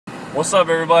What's up,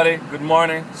 everybody? Good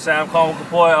morning. Sam Kamu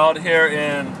Kapoi out here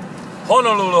in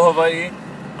Honolulu, Hawaii.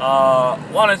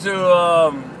 Wanted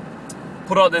to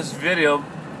put out this video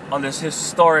on this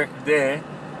historic day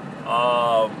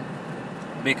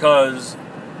because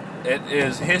it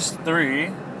is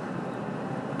history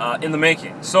in the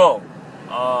making. So,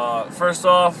 first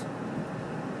off,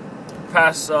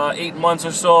 past 8 months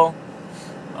or so,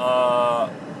 our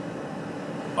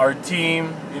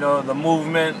team, the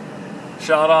movement,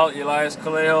 shout out Elias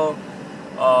Kaleo,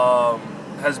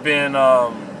 has been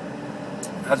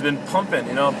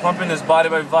pumping, pumping this Body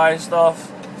by Vi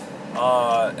stuff,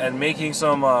 and making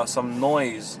some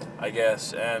noise, I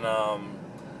guess. And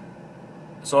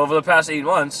so over the past 8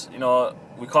 months,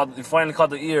 we finally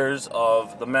caught the ears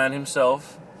of the man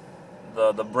himself,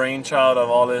 the brainchild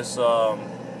of all this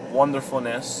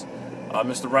wonderfulness,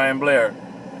 Mr. Ryan Blair,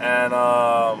 and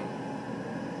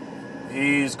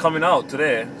he's coming out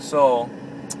today. So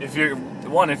if you're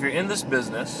in this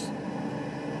business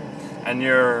and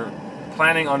you're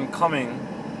planning on coming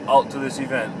out to this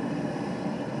event,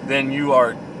 then you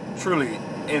are truly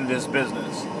in this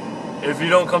business. If you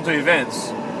don't come to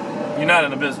events, you're not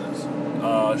in the business,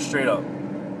 straight up.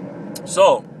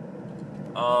 So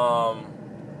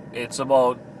it's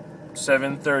about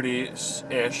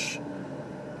 7:30-ish.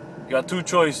 You got two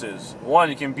choices. One,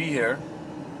 you can be here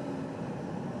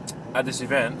at this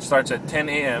event. Starts at 10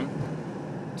 a.m.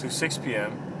 to 6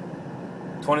 p.m.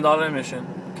 $20 admission,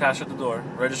 cash at the door.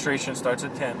 Registration starts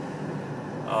at 10.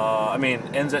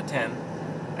 Ends at 10.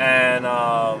 And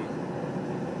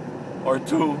or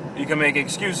two, you can make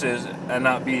excuses and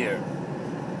not be here.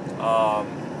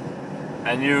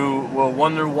 And you will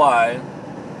wonder why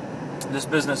this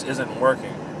business isn't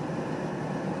working.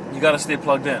 You gotta stay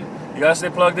plugged in.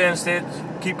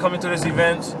 Keep coming to this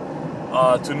event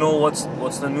to know what's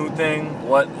the new thing,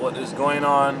 what is going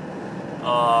on,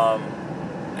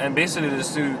 and basically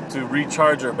just to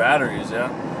recharge your batteries. Yeah.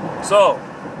 So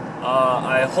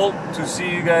I hope to see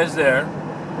you guys there.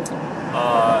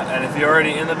 And if you're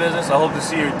already in the business, I hope to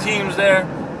see your teams there.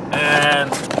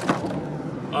 And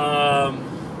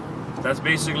that's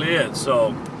basically it.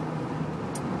 So,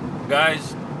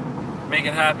 guys, make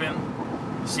it happen.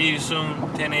 See you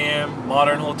soon, 10 a.m.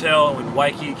 Modern Hotel in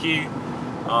Waikiki,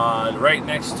 right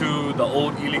next to the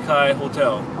old Ilikai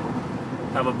Hotel.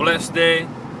 Have a blessed day,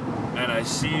 and I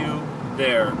see you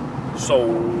there. So,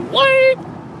 wait!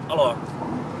 Aloha.